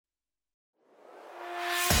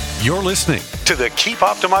You're listening to the Keep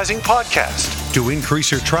Optimizing podcast to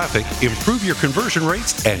increase your traffic, improve your conversion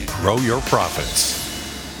rates, and grow your profits.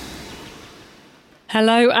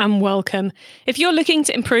 Hello and welcome. If you're looking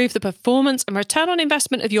to improve the performance and return on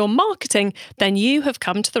investment of your marketing, then you have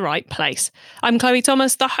come to the right place. I'm Chloe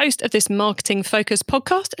Thomas, the host of this marketing focused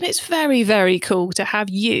podcast, and it's very, very cool to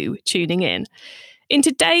have you tuning in. In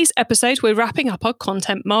today's episode, we're wrapping up our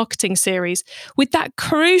content marketing series with that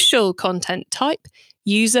crucial content type,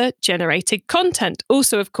 user-generated content,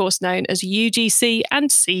 also of course known as UGC and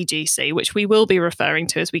CGC, which we will be referring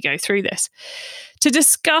to as we go through this. To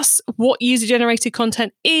discuss what user-generated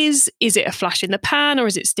content is it a flash in the pan or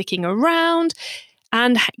is it sticking around,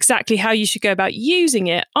 and exactly how you should go about using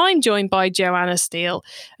it, I'm joined by Joanna Steele.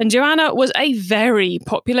 And Joanna was a very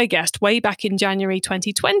popular guest way back in January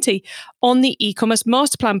 2020 on the e-commerce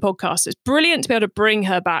master plan podcast. It's brilliant to be able to bring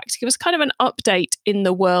her back to give us kind of an update in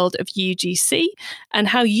the world of UGC and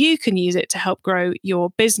how you can use it to help grow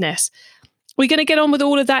your business. We're going to get on with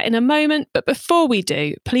all of that in a moment, but before we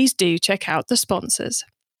do, please do check out the sponsors.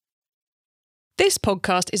 This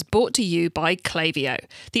podcast is brought to you by Klaviyo,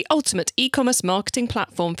 the ultimate e-commerce marketing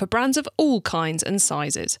platform for brands of all kinds and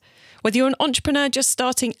sizes. Whether you're an entrepreneur just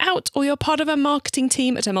starting out or you're part of a marketing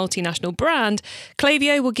team at a multinational brand,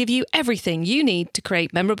 Klaviyo will give you everything you need to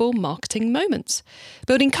create memorable marketing moments,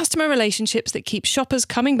 building customer relationships that keep shoppers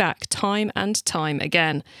coming back time and time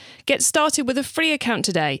again. Get started with a free account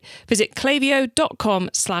today. Visit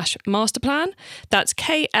klaviyo.com/masterplan. That's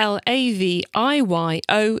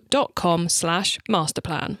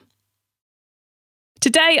klaviyo.com/masterplan.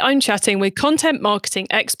 Today, I'm chatting with content marketing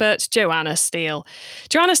expert Joanna Steele.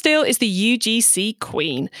 Joanna Steele is the UGC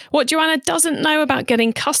queen. What Joanna doesn't know about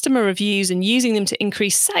getting customer reviews and using them to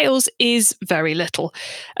increase sales is very little.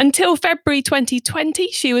 Until February 2020,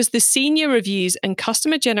 she was the senior reviews and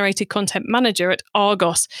customer-generated content manager at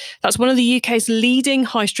Argos. That's one of the UK's leading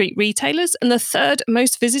high street retailers and the third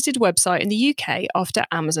most visited website in the UK after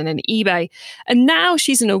Amazon and eBay. And now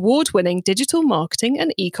she's an award-winning digital marketing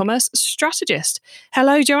and e-commerce strategist.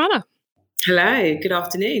 Hello, Joanna. Hello, good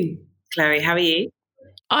afternoon. Chloe, how are you?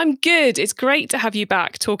 I'm good. It's great to have you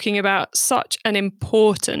back talking about such an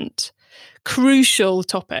important, crucial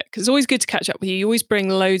topic. It's always good to catch up with you. You always bring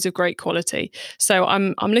loads of great quality. So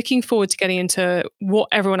I'm looking forward to getting into what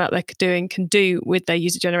everyone out there can do with their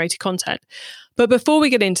user-generated content. But before we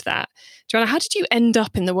get into that, Joanna, how did you end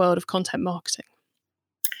up in the world of content marketing?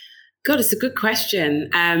 God, it's a good question.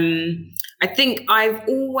 I think I've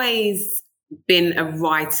always been a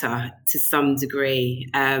writer to some degree,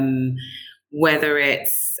 whether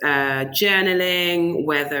it's journaling,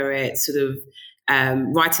 whether it's sort of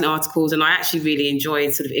writing articles, and I actually really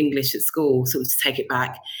enjoyed sort of English at school, sort of to take it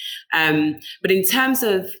back. But in terms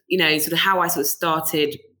of, sort of how I sort of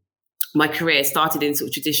started my career, started in sort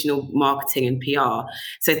of traditional marketing and PR.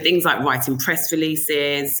 So things like writing press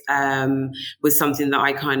releases was something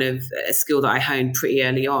that a skill that I honed pretty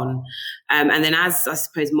early on. And then as I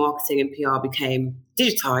suppose marketing and PR became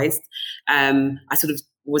digitized, I sort of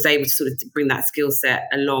was able to sort of bring that skill set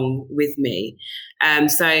along with me.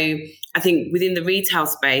 So I think within the retail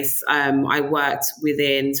space, I worked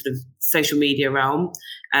within sort of social media realm,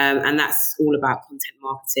 and that's all about content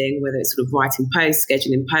marketing, whether it's sort of writing posts,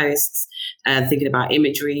 scheduling posts, thinking about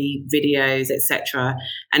imagery, videos, etc.,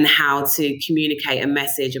 and how to communicate a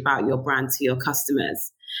message about your brand to your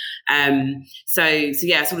customers. So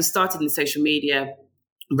yeah, I sort of started in the social media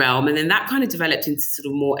realm, and then that kind of developed into sort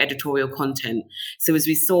of more editorial content. So as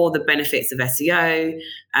we saw the benefits of SEO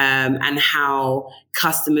and how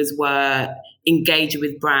customers were engaging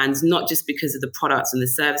with brands, not just because of the products and the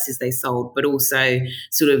services they sold, but also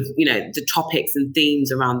sort of, the topics and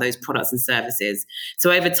themes around those products and services. So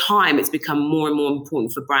over time, it's become more and more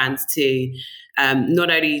important for brands to not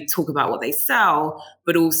only talk about what they sell,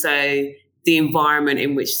 but also the environment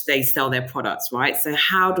in which they sell their products, right? So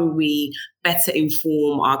how do we better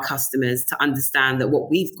inform our customers to understand that what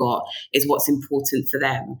we've got is what's important for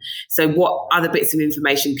them? So what other bits of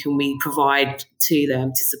information can we provide to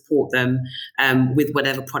them to support them with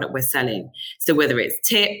whatever product we're selling? So whether it's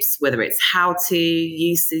tips, whether it's how-to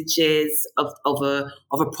usages of a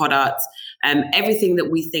product, everything that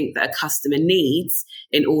we think that a customer needs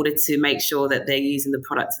in order to make sure that they're using the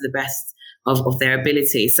product to the best of their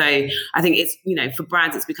ability. So I think it's, for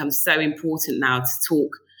brands, it's become so important now to talk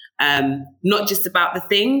not just about the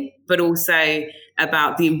thing, but also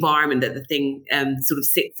about the environment that the thing sort of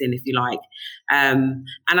sits in, if you like. And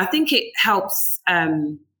I think it helps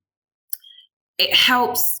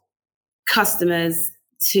customers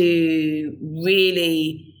to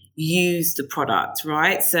really use the product,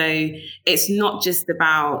 right? So it's not just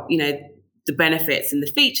about, the benefits and the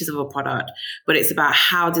features of a product, but it's about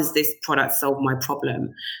how does this product solve my problem?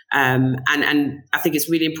 And I think it's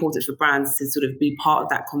really important for brands to sort of be part of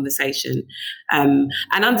that conversation, and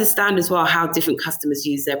understand as well how different customers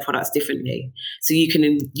use their products differently. So you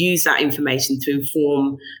can use that information to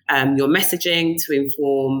inform your messaging, to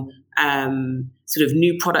inform sort of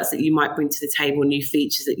new products that you might bring to the table, new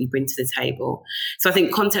features that you bring to the table. So I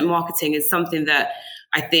think content marketing is something that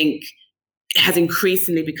I think has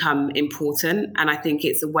increasingly become important. And I think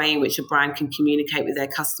it's a way in which a brand can communicate with their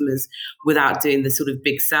customers without doing the sort of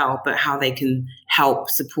big sell, but how they can help,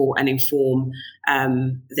 support and inform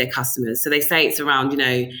their customers. So they say it's around,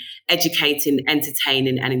 educating,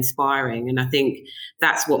 entertaining and inspiring. And I think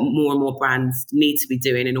that's what more and more brands need to be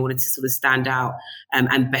doing in order to sort of stand out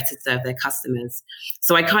and better serve their customers.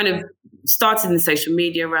 So I kind of started in the social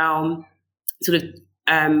media realm, sort of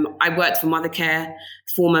I worked for Mothercare,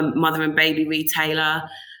 former mother and baby retailer.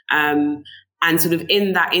 And sort of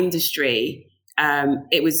in that industry,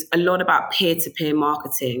 it was a lot about peer-to-peer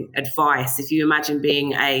marketing advice. If you imagine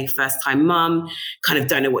being a first-time mum, kind of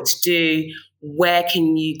don't know what to do, where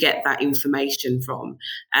can you get that information from?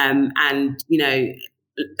 And, a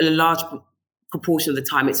large proportion of the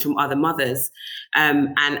time it's from other mothers. And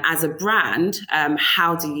as a brand,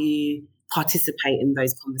 how do you participate in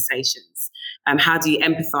those conversations? How do you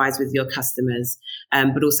empathize with your customers,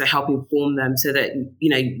 but also help inform them so that,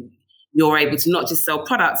 you're able to not just sell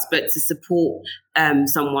products, but to support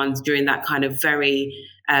someone during that kind of very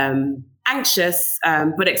anxious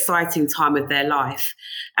but exciting time of their life.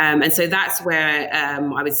 And so that's where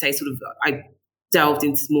I would say sort of I delved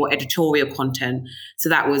into more editorial content. So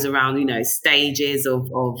that was around, stages of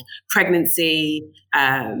pregnancy,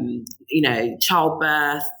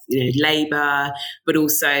 childbirth, labor, but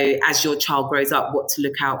also as your child grows up, what to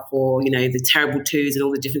look out for, the terrible twos and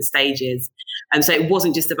all the different stages. And so it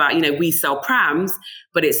wasn't just about, we sell prams,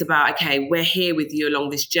 but it's about, okay, we're here with you along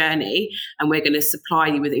this journey and we're going to supply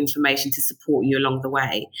you with information to support you along the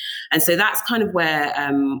way. And so that's kind of where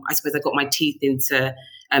I suppose I got my teeth into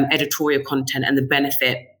editorial content and the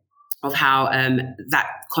benefit of how that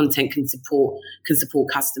content can support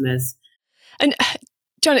customers. And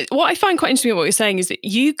Janet, what I find quite interesting about what you're saying is that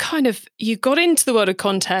you got into the world of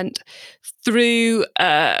content through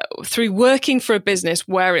working for a business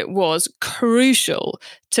where it was crucial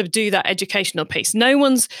to do that educational piece. No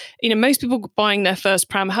one's, most people buying their first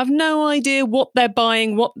pram have no idea what they're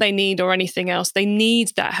buying, what they need or anything else. They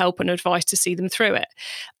need that help and advice to see them through it.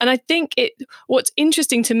 And I think what's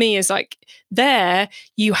interesting to me is like there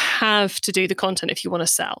you have to do the content if you want to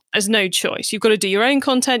sell. There's no choice. You've got to do your own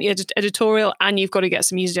content, your editorial, and you've got to get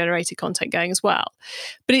some user-generated content going as well.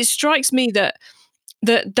 But it strikes me that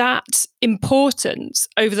importance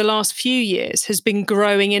over the last few years has been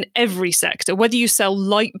growing in every sector, whether you sell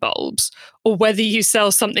light bulbs or whether you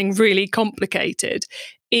sell something really complicated.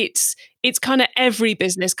 It's kind of every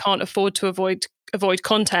business can't afford to avoid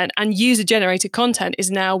content, and user-generated content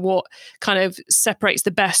is now what kind of separates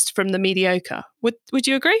the best from the mediocre. Would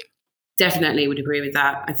you agree? Definitely would agree with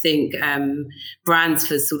that. I think brands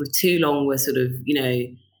for sort of too long were sort of,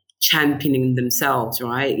 championing themselves,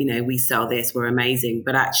 right? We sell this, we're amazing.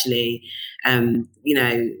 But actually,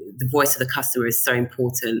 the voice of the customer is so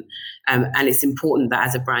important. And it's important that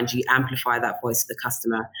as a brand, you amplify that voice of the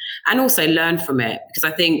customer and also learn from it. Because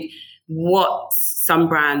I think what some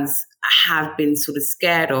brands have been sort of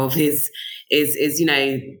scared of is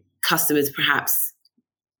customers perhaps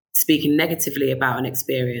speaking negatively about an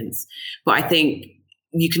experience. But I think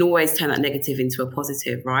you can always turn that negative into a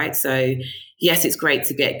positive, right? So yes, it's great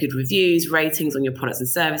to get good reviews, ratings on your products and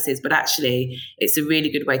services, but actually it's a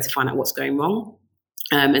really good way to find out what's going wrong.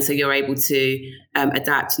 And so you're able to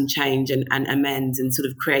adapt and change and amend and sort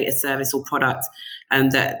of create a service or product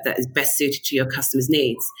that is best suited to your customer's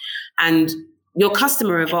needs. And your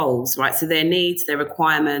customer evolves, right? So their needs, their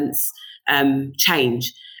requirements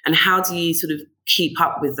change. And how do you sort of keep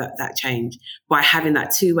up with that change? By having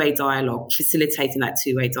that two-way dialogue, facilitating that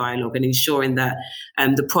two-way dialogue and ensuring that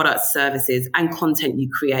the products, services and content you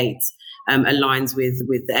create aligns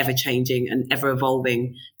with the ever-changing and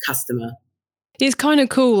ever-evolving customer. It's kind of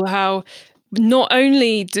cool how not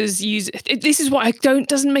only does this is what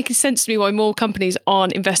doesn't make sense to me why more companies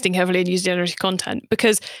aren't investing heavily in user-generated content,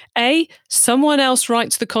 because A, someone else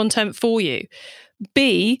writes the content for you.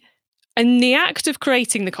 B, in the act of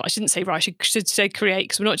creating I shouldn't say write, I should say create,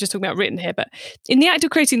 because we're not just talking about written here, but in the act of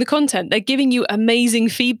creating the content, they're giving you amazing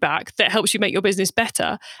feedback that helps you make your business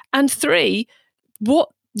better. And 3, what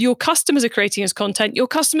your customers are creating as content, your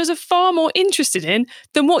customers are far more interested in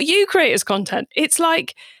than what you create as content. It's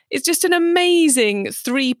just an amazing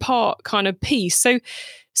 3-part kind of piece. So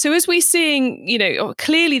So as we're seeing,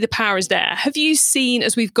 clearly the power is there. Have you seen,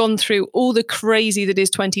 as we've gone through all the crazy that is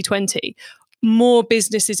 2020, more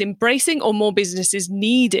businesses embracing or more businesses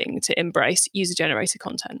needing to embrace user-generated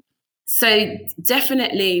content? So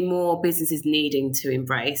definitely more businesses needing to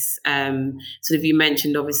embrace. Sort of you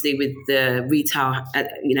mentioned, obviously, with the retail,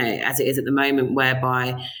 as it is at the moment,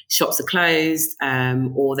 whereby shops are closed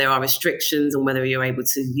or there are restrictions on whether you're able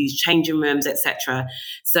to use changing rooms, etc.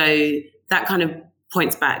 So that kind of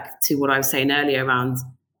points back to what I was saying earlier around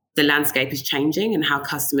the landscape is changing and how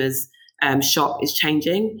customers shop is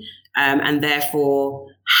changing. And therefore,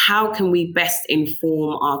 how can we best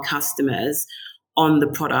inform our customers on the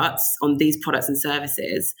products, on these products and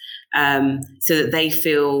services, so that they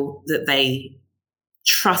feel that they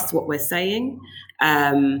trust what we're saying,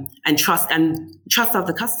 and trust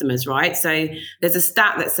other customers, right? So there's a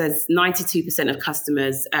stat that says 92% of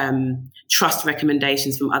customers trust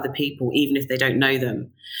recommendations from other people, even if they don't know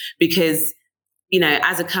them. Because,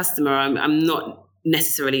 as a customer, I'm not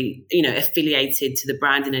necessarily, affiliated to the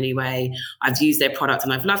brand in any way. I've used their product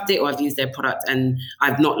and I've loved it, or I've used their product and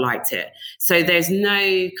I've not liked it. So there's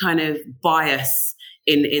no kind of bias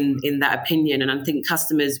in that opinion. And I think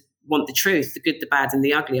customers want the truth, the good, the bad, and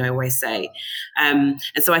the ugly, I always say. And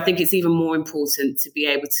so I think it's even more important to be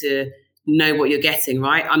able to know what you're getting,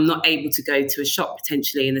 right? I'm not able to go to a shop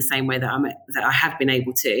potentially in the same way that I have been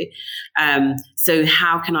able to. So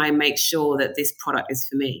how can I make sure that this product is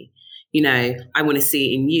for me? I want to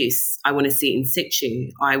see it in use. I want to see it in situ.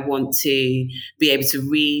 I want to be able to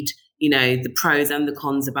read, the pros and the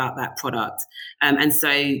cons about that product. And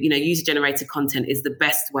so, user-generated content is the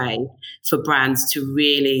best way for brands to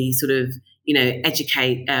really sort of,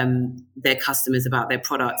 educate their customers about their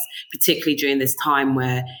products, particularly during this time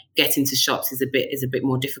where getting to shops is a bit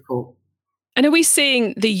more difficult. And are we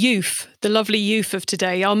seeing the youth, the lovely youth of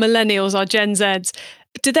today, our millennials, our Gen Zs,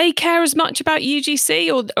 do they care as much about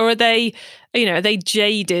UGC, or are they, are they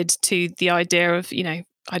jaded to the idea of,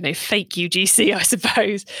 fake UGC, I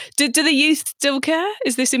suppose? Do the youth still care?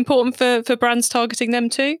 Is this important for brands targeting them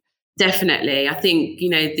too? Definitely. I think,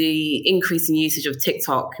 the increasing usage of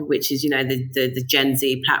TikTok, which is, the Gen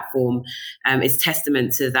Z platform, is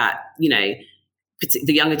testament to that,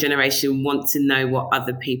 the younger generation want to know what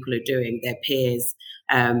other people are doing, their peers,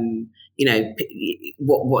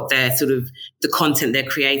 what they're sort of the content they're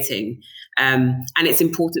creating. And it's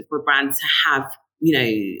important for a brand to have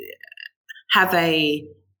a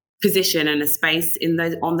position and a space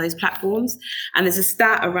on those platforms. And there's a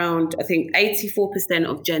stat around, I think 84%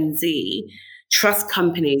 of Gen Z trust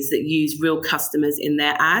companies that use real customers in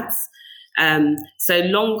their ads. So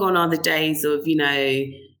long gone are the days of,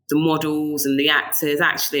 the models and the actors.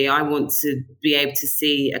 Actually, I want to be able to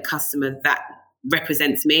see a customer that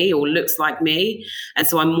represents me or looks like me. And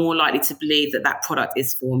so I'm more likely to believe that product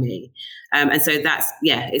is for me. And so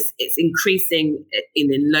it's increasing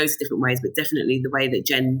in loads of different ways, but definitely the way that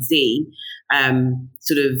Gen Z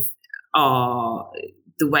sort of are,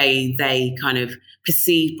 the way they kind of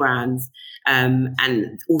perceive brands,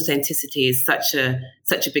 and authenticity is such a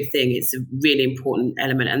big thing. It's a really important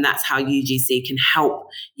element, and that's how UGC can help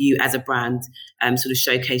you as a brand sort of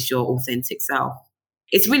showcase your authentic self.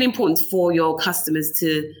 It's really important for your customers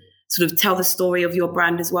to sort of tell the story of your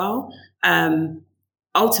brand as well.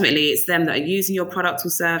 Ultimately, it's them that are using your product or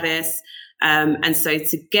service. And so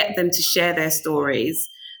to get them to share their stories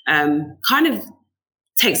kind of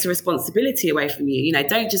takes the responsibility away from you.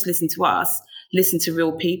 Don't just listen to us, listen to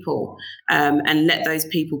real people, and let those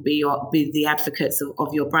people be the advocates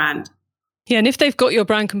of your brand. Yeah, and if they've got your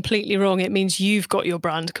brand completely wrong, it means you've got your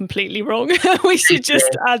brand completely wrong. We should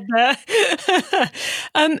just add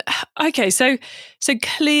there. Okay, so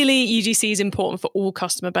clearly UGC is important for all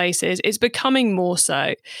customer bases. It's becoming more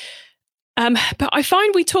so. But I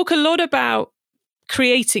find we talk a lot about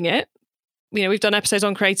creating it. We've done episodes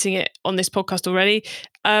on creating it on this podcast already.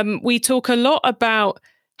 We talk a lot about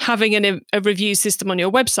having a review system on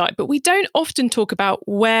your website, but we don't often talk about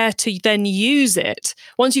where to then use it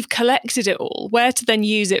once you've collected it all, where to then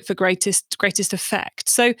use it for greatest effect.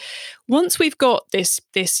 So once we've got this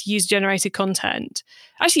user-generated content,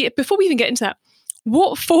 actually, before we even get into that,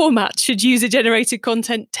 what format should user-generated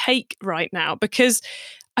content take right now? Because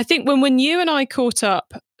I think when you and I caught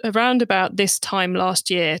up around about this time last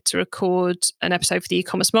year to record an episode for the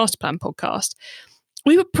E-commerce Masterplan podcast,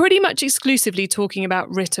 we were pretty much exclusively talking about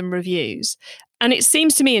written reviews. And it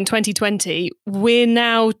seems to me in 2020,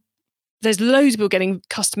 there's loads of people getting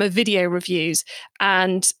customer video reviews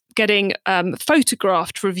and getting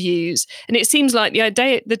photographed reviews. And it seems like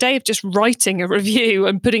the day of just writing a review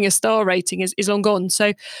and putting a star rating is long gone.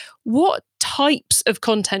 So what types of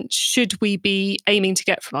content should we be aiming to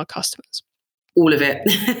get from our customers? All of it,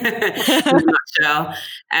 in a nutshell.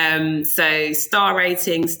 So star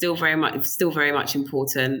ratings still very much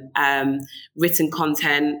important. Written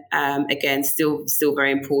content, again, still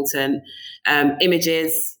very important.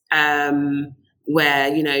 Images,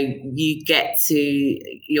 where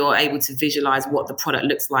you're able to visualize what the product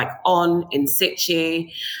looks like in situ,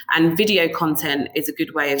 and video content is a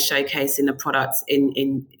good way of showcasing the product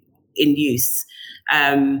in use.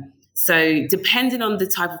 So depending on the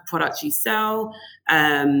type of product you sell,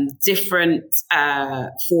 different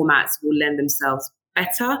formats will lend themselves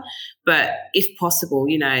better. But if possible,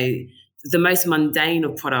 the most mundane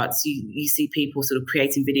of products, you see people sort of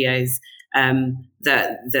creating videos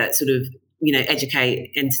that sort of,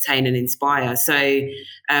 educate, entertain, and inspire. So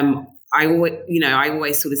I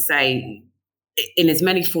always sort of say, in as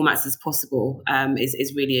many formats as possible,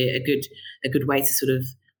 is really a good way to sort of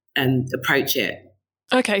approach it.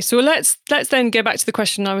 Okay, so let's then go back to the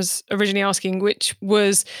question I was originally asking, which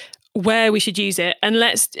was where we should use it. And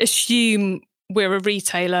let's assume we're a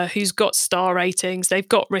retailer who's got star ratings, they've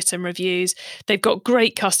got written reviews, they've got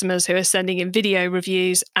great customers who are sending in video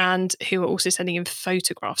reviews and who are also sending in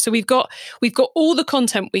photographs. So we've got all the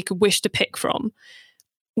content we could wish to pick from.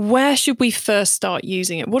 Where should we first start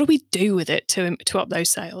using it? What do we do with it to up those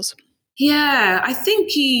sales? Yeah, I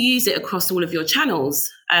think you use it across all of your channels.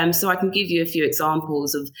 So I can give you a few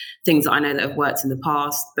examples of things that I know that have worked in the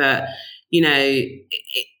past. But,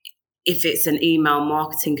 if it's an email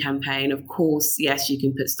marketing campaign, of course, yes, you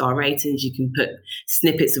can put star ratings, you can put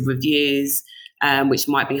snippets of reviews, which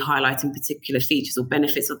might be highlighting particular features or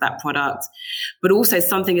benefits of that product. But also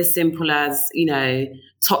something as simple as,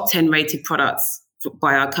 top 10 rated products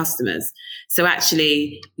by our customers. So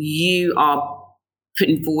actually you are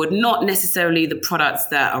putting forward not necessarily the products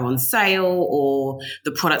that are on sale or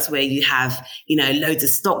the products where you have, loads of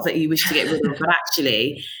stock that you wish to get rid of, but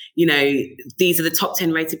actually, these are the top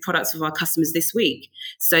 10 rated products of our customers this week.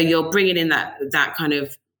 So you're bringing in that kind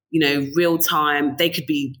of, real time. They could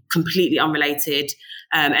be completely unrelated,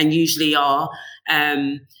 and usually are.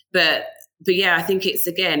 But yeah, I think it's,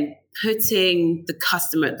 again, putting the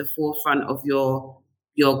customer at the forefront of your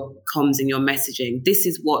comms and your messaging. This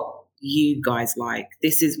is what you guys like.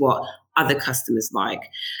 This is what other customers like.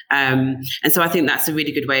 And so I think that's a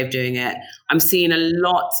really good way of doing it. I'm seeing a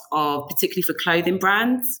lot of, particularly for clothing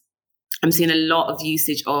brands, I'm seeing a lot of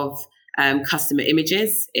usage of customer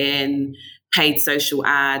images in paid social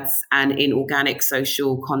ads and in organic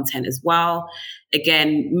social content as well.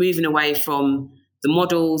 Again, moving away from the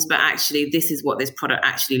models, but actually this is what this product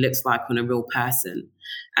actually looks like on a real person.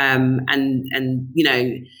 And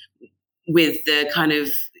with the kind of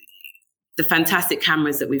the fantastic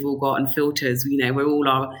cameras that we've all got and filters, we're all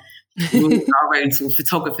our own sort of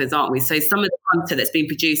photographers, aren't we? So some of the content that's being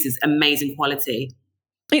produced is amazing quality.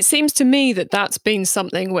 It seems to me that that's been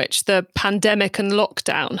something which the pandemic and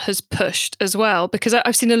lockdown has pushed as well, because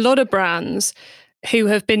I've seen a lot of brands who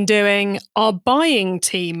have been doing our buying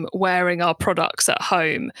team wearing our products at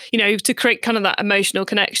home, to create kind of that emotional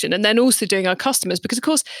connection, and then also doing our customers, because of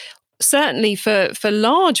course, certainly for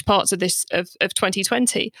large parts of this of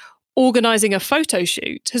 2020, organising a photo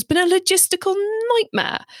shoot has been a logistical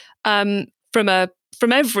nightmare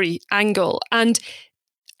from every angle. And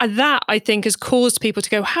that, I think, has caused people to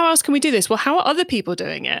go, how else can we do this? Well, how are other people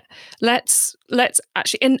doing it? Let's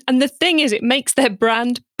actually, and the thing is, it makes their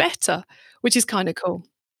brand better, which is kind of cool.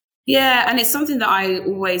 Yeah, and it's something that I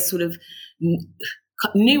always sort of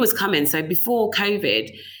knew was coming. So before COVID,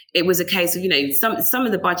 it was a case of, some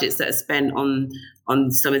of the budgets that are spent on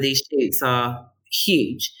some of these shoots are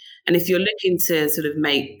huge. And if you're looking to sort of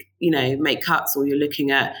make cuts, or you're looking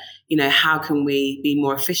at, how can we be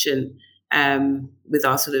more efficient with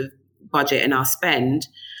our sort of budget and our spend,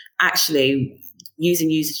 actually using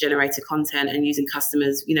user-generated content and using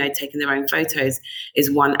customers, taking their own photos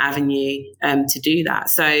is one avenue to do that.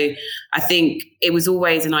 So I think it was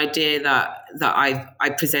always an idea that I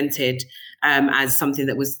presented as something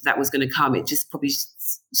that was going to come. It just probably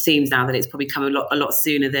seems now that it's probably come a lot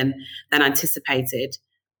sooner than anticipated.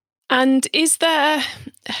 And is there,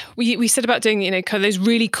 we said about doing, kind of those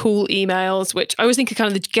really cool emails, which I always think are kind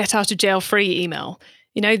of the get out of jail free email,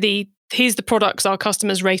 here's the products our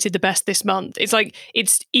customers rated the best this month. It's like,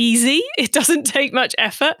 it's easy. It doesn't take much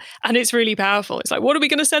effort, and it's really powerful. It's like, what are we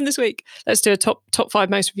going to send this week? Let's do a top 5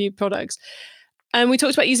 most reviewed products. And we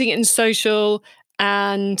talked about using it in social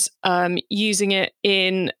and using it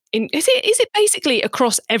in is it basically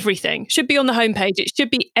across everything? Should be on the homepage. It should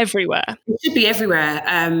be everywhere. It should be everywhere.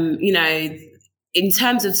 in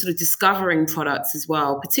terms of sort of discovering products as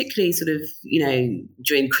well, particularly sort of,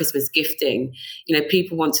 during Christmas gifting,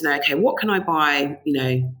 people want to know, okay, what can I buy,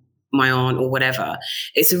 my aunt or whatever.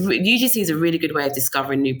 UGC is a really good way of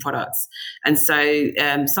discovering new products. And so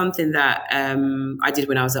something that I did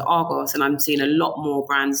when I was at Argos, and I'm seeing a lot more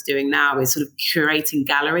brands doing now, is sort of curating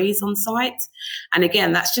galleries on site. And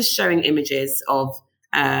again, that's just showing images of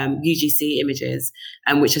UGC images,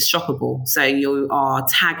 which are shoppable. So you are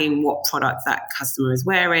tagging what product that customer is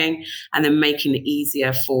wearing and then making it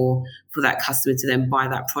easier for that customer to then buy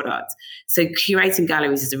that product. So curating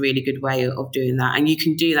galleries is a really good way of doing that. And you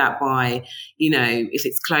can do that by, if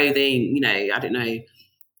it's clothing, I don't know,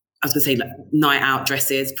 I was going to say like night out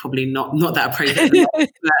dresses, probably not that appropriate,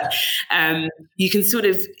 but you can sort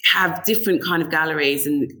of have different kind of galleries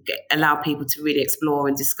and allow people to really explore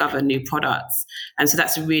and discover new products. And so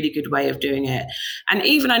that's a really good way of doing it. And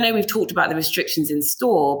even, I know we've talked about the restrictions in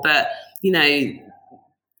store, but,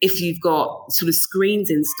 if you've got sort of screens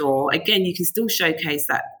in store, again, you can still showcase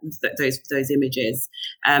those images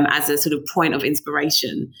as a sort of point of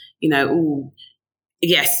inspiration.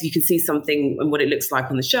 Yes, you can see something and what it looks like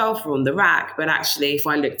on the shelf or on the rack, but actually if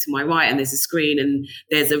I look to my right and there's a screen and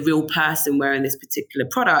there's a real person wearing this particular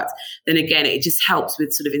product, then again, it just helps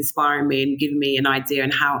with sort of inspiring me and giving me an idea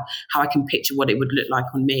and how I can picture what it would look like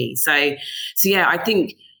on me. So yeah, I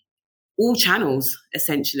think all channels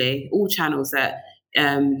that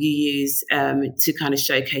you use to kind of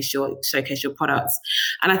showcase your products.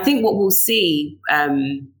 And I think what we'll see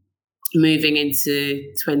moving into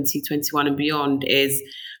 2021 and beyond is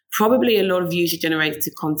probably a lot of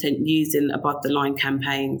user-generated content used in above-the-line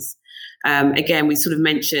campaigns. Again, we sort of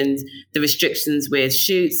mentioned the restrictions with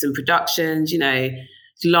shoots and productions,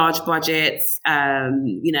 large budgets,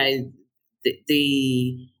 the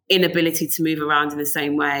inability to move around in the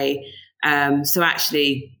same way. So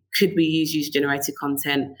actually, could we use user-generated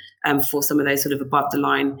content for some of those sort of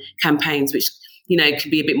above-the-line campaigns, which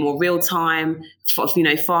could be a bit more real time,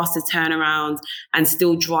 faster turnaround, and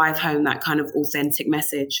still drive home that kind of authentic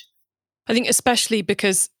message. I think especially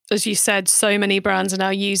because, as you said, so many brands are now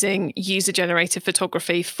using user-generated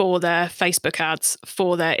photography for their Facebook ads,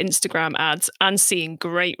 for their Instagram ads, and seeing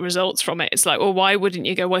great results from it. It's like, well, why wouldn't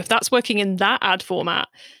you go, well, if that's working in that ad format,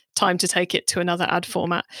 time to take it to another ad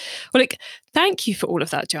format. Well, thank you for all of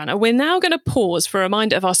that, Joanna. We're now going to pause for a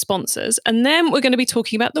reminder of our sponsors, and then we're going to be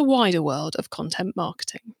talking about the wider world of content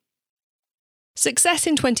marketing. Success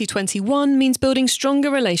in 2021 means building stronger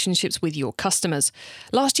relationships with your customers.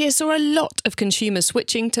 Last year saw a lot of consumers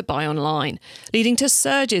switching to buy online, leading to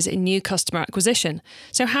surges in new customer acquisition.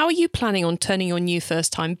 So how are you planning on turning your new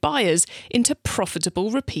first-time buyers into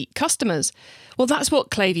profitable repeat customers? Well, that's what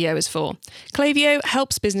Klaviyo is for. Klaviyo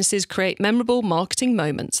helps businesses create memorable marketing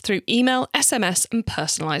moments through email, SMS, and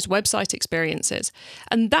personalised website experiences.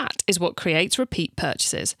 And that is what creates repeat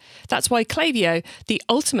purchases. That's why Klaviyo, the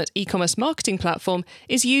ultimate e-commerce marketing platform,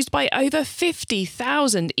 is used by over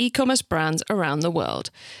 50,000 e-commerce brands around the world.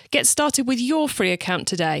 Get started with your free account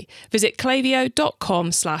today. Visit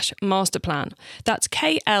klaviyo.com/masterplan. That's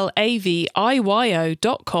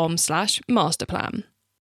klaviyo.com/masterplan.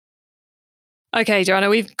 Okay, Joanna,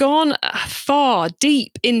 we've gone far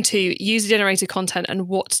deep into user-generated content and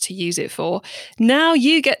what to use it for. Now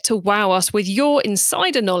you get to wow us with your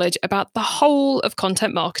insider knowledge about the whole of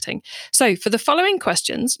content marketing. So for the following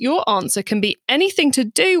questions, your answer can be anything to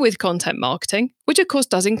do with content marketing, which of course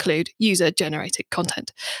does include user-generated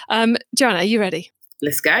content. Joanna, are you ready?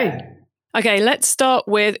 Let's go. Okay, let's start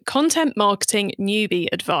with content marketing newbie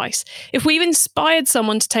advice. If we've inspired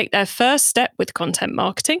someone to take their first step with content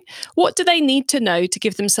marketing, what do they need to know to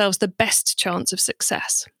give themselves the best chance of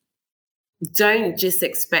success? Don't just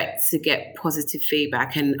expect to get positive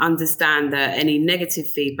feedback, and understand that any negative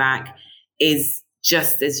feedback is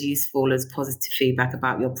just as useful as positive feedback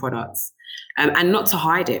about your products, and not to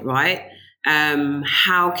hide it, right?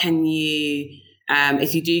 How can you...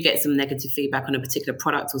 if you do get some negative feedback on a particular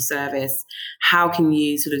product or service, how can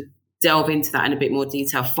you sort of delve into that in a bit more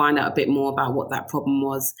detail, find out a bit more about what that problem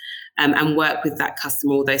was, and work with that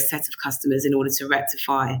customer or those set of customers in order to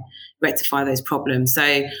rectify those problems.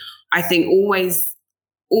 So I think always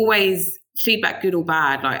feedback, good or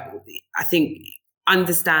bad, I think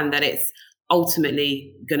understand that it's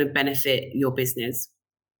ultimately going to benefit your business.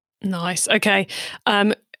 Nice. Okay.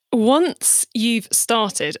 Once you've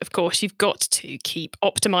started, of course, you've got to keep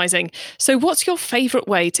optimizing. So what's your favorite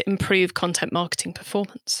way to improve content marketing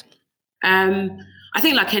performance? I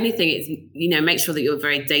think like anything, it's, make sure that you're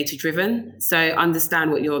very data driven. So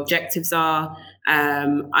understand what your objectives are,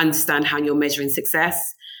 understand how you're measuring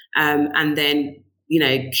success, and then,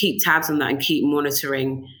 keep tabs on that and keep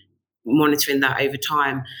monitoring monitoring that over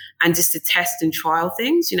time, and just to test and trial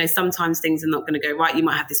things. Sometimes things are not going to go right. You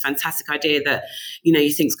might have this fantastic idea that you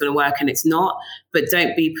think is going to work and it's not, but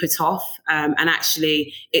don't be put off. And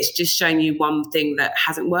actually it's just showing you one thing that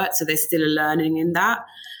hasn't worked, so there's still a learning in that.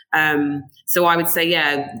 So I would say,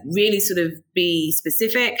 really sort of be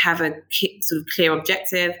specific, have a sort of clear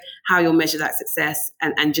objective, how you'll measure that success,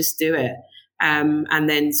 and just do it. And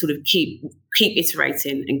then sort of keep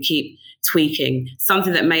iterating and keep tweaking.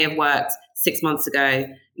 Something that may have worked 6 months ago,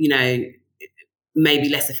 may be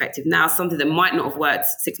less effective now. Something that might not have worked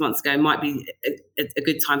 6 months ago might be a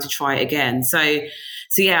good time to try it again. So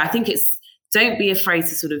I think don't be afraid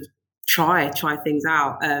to sort of try things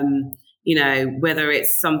out. Whether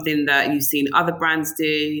it's something that you've seen other brands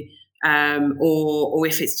do, or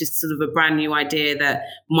if it's just sort of a brand new idea that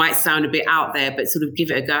might sound a bit out there, but sort of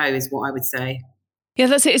give it a go is what I would say. Yeah,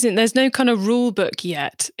 that's it, isn't it? There's no kind of rule book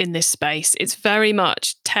yet in this space. It's very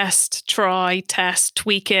much test,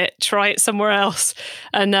 tweak it, try it somewhere else,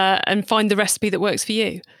 and find the recipe that works for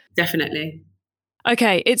you. Definitely.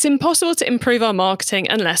 Okay, it's impossible to improve our marketing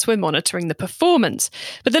unless we're monitoring the performance.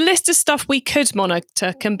 But the list of stuff we could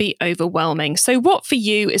monitor can be overwhelming. So what for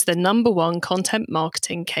you is the number one content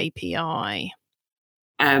marketing KPI?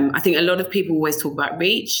 I think a lot of people always talk about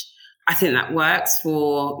reach. I think that works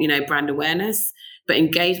for, brand awareness. But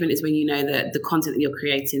engagement is when you know that the content that you're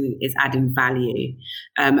creating is adding value.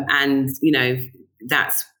 And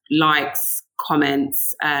that's likes,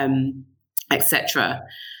 comments, etc.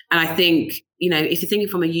 And I think, if you're thinking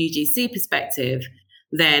from a UGC perspective,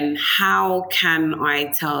 then how can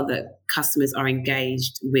I tell that customers are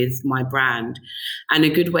engaged with my brand? And a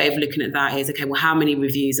good way of looking at that is, okay, well, how many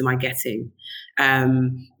reviews am I getting?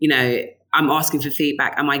 I'm asking for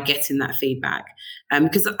feedback. Am I getting that feedback?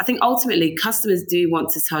 Because I think ultimately customers do want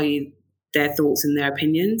to tell you their thoughts and their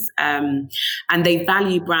opinions, and they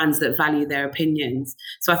value brands that value their opinions.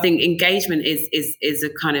 So I think engagement is a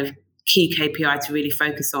kind of key KPI to really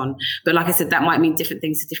focus on. But like I said, that might mean different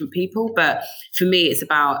things to different people. But for me, it's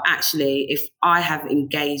about actually, if I have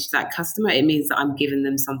engaged that customer, it means that I'm giving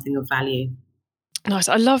them something of value. Nice.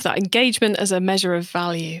 I love that. Engagement as a measure of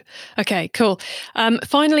value. Okay, cool.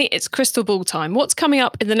 Finally, it's crystal ball time. What's coming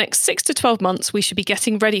up in the next 6 to 12 months we should be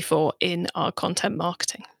getting ready for in our content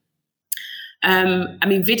marketing?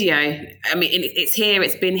 Video. It's here.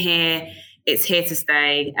 It's been here. It's here to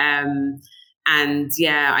stay.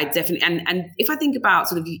 I definitely, and if I think about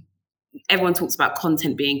sort of, everyone talks about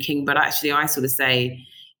content being king, but actually I sort of say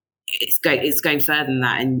it's going further than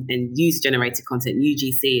that, and user-generated content,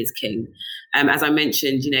 UGC, is king. As I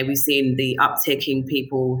mentioned, we've seen the uptick in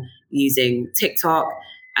people using TikTok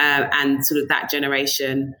and sort of that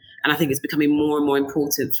generation. And I think it's becoming more and more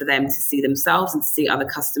important for them to see themselves and to see other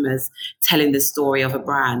customers telling the story of a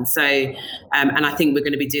brand. So, and I think we're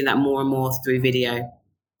going to be doing that more and more through video.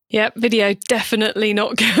 Yep, video definitely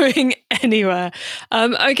not going anywhere.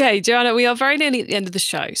 Okay, Joanna, we are very nearly at the end of the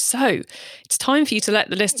show. So it's time for you to let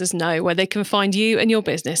the listeners know where they can find you and your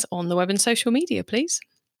business on the web and social media, please.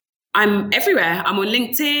 I'm everywhere. I'm on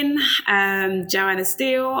LinkedIn, Joanna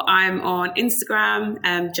Steele. I'm on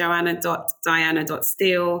Instagram,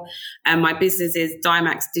 joanna.diana.steele. My business is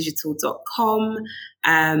dimaxdigital.com.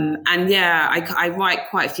 I write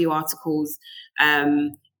quite a few articles,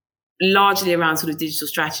 largely around sort of digital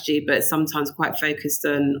strategy, but sometimes quite focused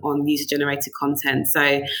on user-generated content.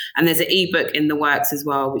 So, and there's an ebook in the works as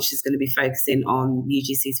well, which is going to be focusing on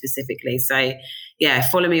UGC specifically. So,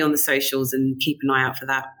 follow me on the socials and keep an eye out for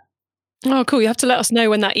that. Oh, cool. You have to let us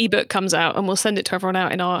know when that ebook comes out, and we'll send it to everyone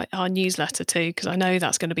out in our newsletter too, because I know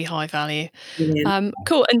that's going to be high value.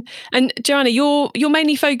 Cool. And Joanna, you're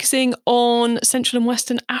mainly focusing on Central and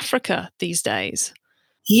Western Africa these days.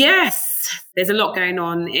 Yes, there's a lot going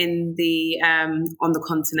on in the on the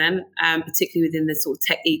continent, particularly within the sort of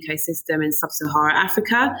tech ecosystem in sub-Saharan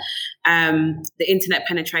Africa. The internet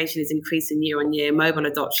penetration is increasing year on year. Mobile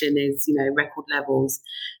adoption is, record levels,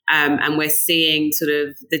 and we're seeing sort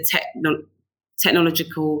of the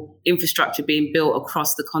technological infrastructure being built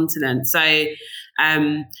across the continent. So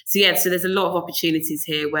there's a lot of opportunities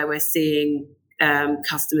here where we're seeing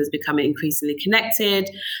customers becoming increasingly connected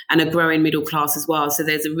and a growing middle class as well. So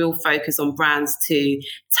there's a real focus on brands to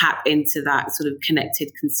tap into that sort of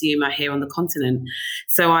connected consumer here on the continent.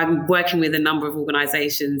 So I'm working with a number of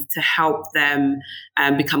organizations to help them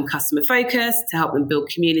become customer focused, to help them build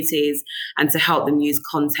communities, and to help them use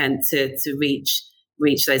content to reach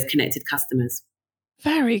those connected customers.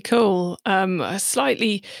 Very cool.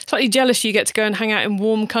 Slightly jealous you get to go and hang out in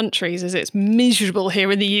warm countries, as it's miserable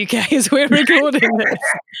here in the UK as we're recording this.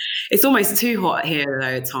 It's almost too hot here though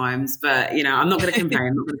at times, but I'm not going to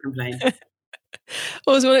complain.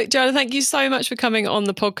 Awesome. Well, Joanna, thank you so much for coming on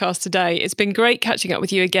the podcast today. It's been great catching up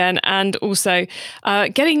with you again, and also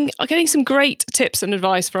getting some great tips and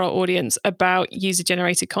advice for our audience about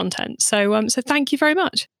user-generated content. So thank you very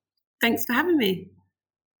much. Thanks for having me.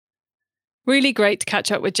 Really great to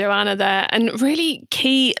catch up with Joanna there, and really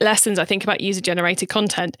key lessons, I think, about user-generated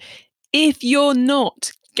content. If you're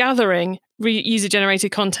not gathering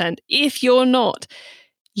user-generated content, if you're not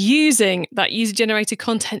using that user-generated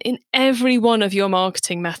content in every one of your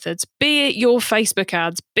marketing methods, be it your Facebook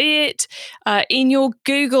ads, be it in your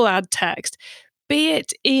Google ad text, be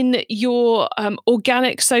it in your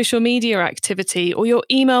organic social media activity or your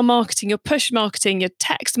email marketing, your push marketing, your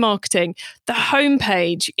text marketing, the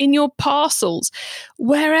homepage, in your parcels,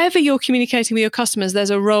 wherever you're communicating with your customers, there's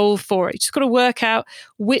a role for it. You just got to work out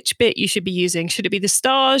which bit you should be using. Should it be the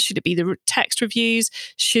stars? Should it be the text reviews?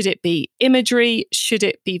 Should it be imagery? Should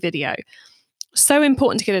it be video? So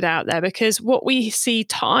important to get it out there, because what we see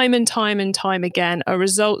time and time again are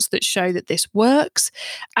results that show that this works.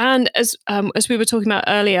 And as we were talking about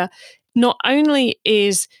earlier, not only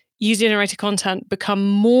is user-generated content become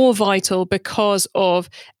more vital because of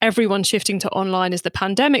everyone shifting to online as the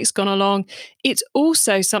pandemic's gone along, it's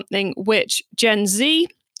also something which Gen Z,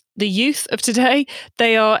 the youth of today,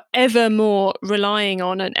 they are ever more relying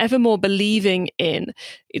on and ever more believing in.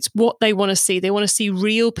 It's what they want to see. They want to see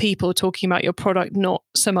real people talking about your product, not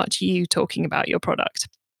so much you talking about your product.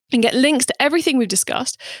 And get links to everything we've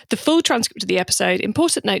discussed, the full transcript of the episode,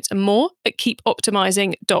 important notes and more at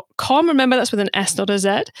keepoptimizing.com. Remember, that's with an S, not a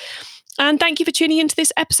Z. And thank you for tuning into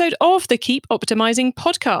this episode of the Keep Optimizing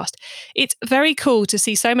podcast. It's very cool to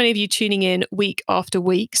see so many of you tuning in week after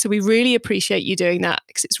week. So we really appreciate you doing that,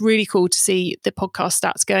 because it's really cool to see the podcast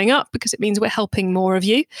stats going up, because it means we're helping more of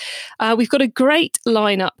you. We've got a great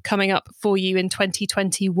lineup coming up for you in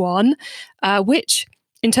 2021, which,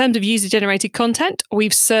 in terms of user-generated content,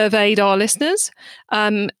 we've surveyed our listeners,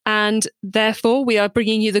 and therefore we are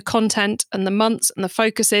bringing you the content and the months and the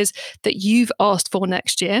focuses that you've asked for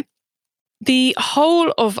next year. The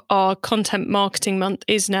whole of our Content Marketing Month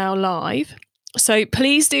is now live. So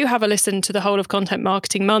please do have a listen to the whole of Content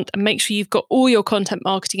Marketing Month and make sure you've got all your content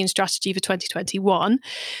marketing and strategy for 2021.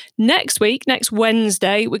 Next week, next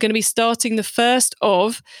Wednesday, we're going to be starting the first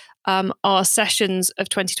of our sessions of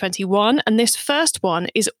 2021. And this first one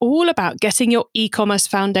is all about getting your e-commerce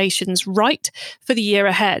foundations right for the year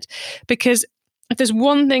ahead. Because if there's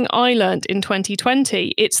one thing I learned in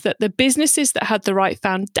 2020, it's that the businesses that had the right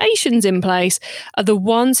foundations in place are the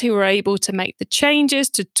ones who were able to make the changes,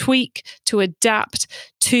 to tweak, to adapt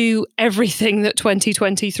to everything that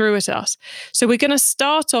 2020 threw at us. So we're going to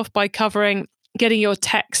start off by covering getting your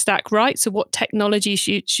tech stack right. So what technology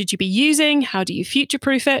should you be using? How do you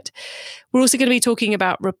future-proof it? We're also going to be talking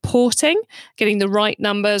about reporting, getting the right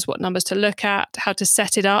numbers, what numbers to look at, how to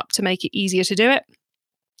set it up to make it easier to do it.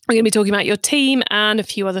 We're going to be talking about your team and a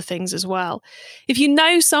few other things as well. If you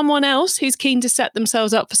know someone else who's keen to set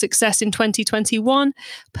themselves up for success in 2021,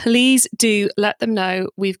 please do let them know.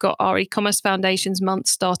 We've got our e-commerce foundations month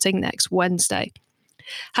starting next Wednesday.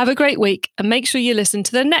 Have a great week, and make sure you listen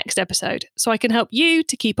to the next episode so I can help you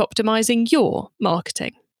to keep optimizing your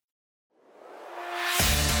marketing.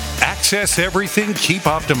 Access everything Keep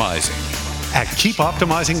Optimizing at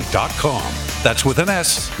keepoptimizing.com. That's with an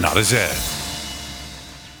S, not a Z.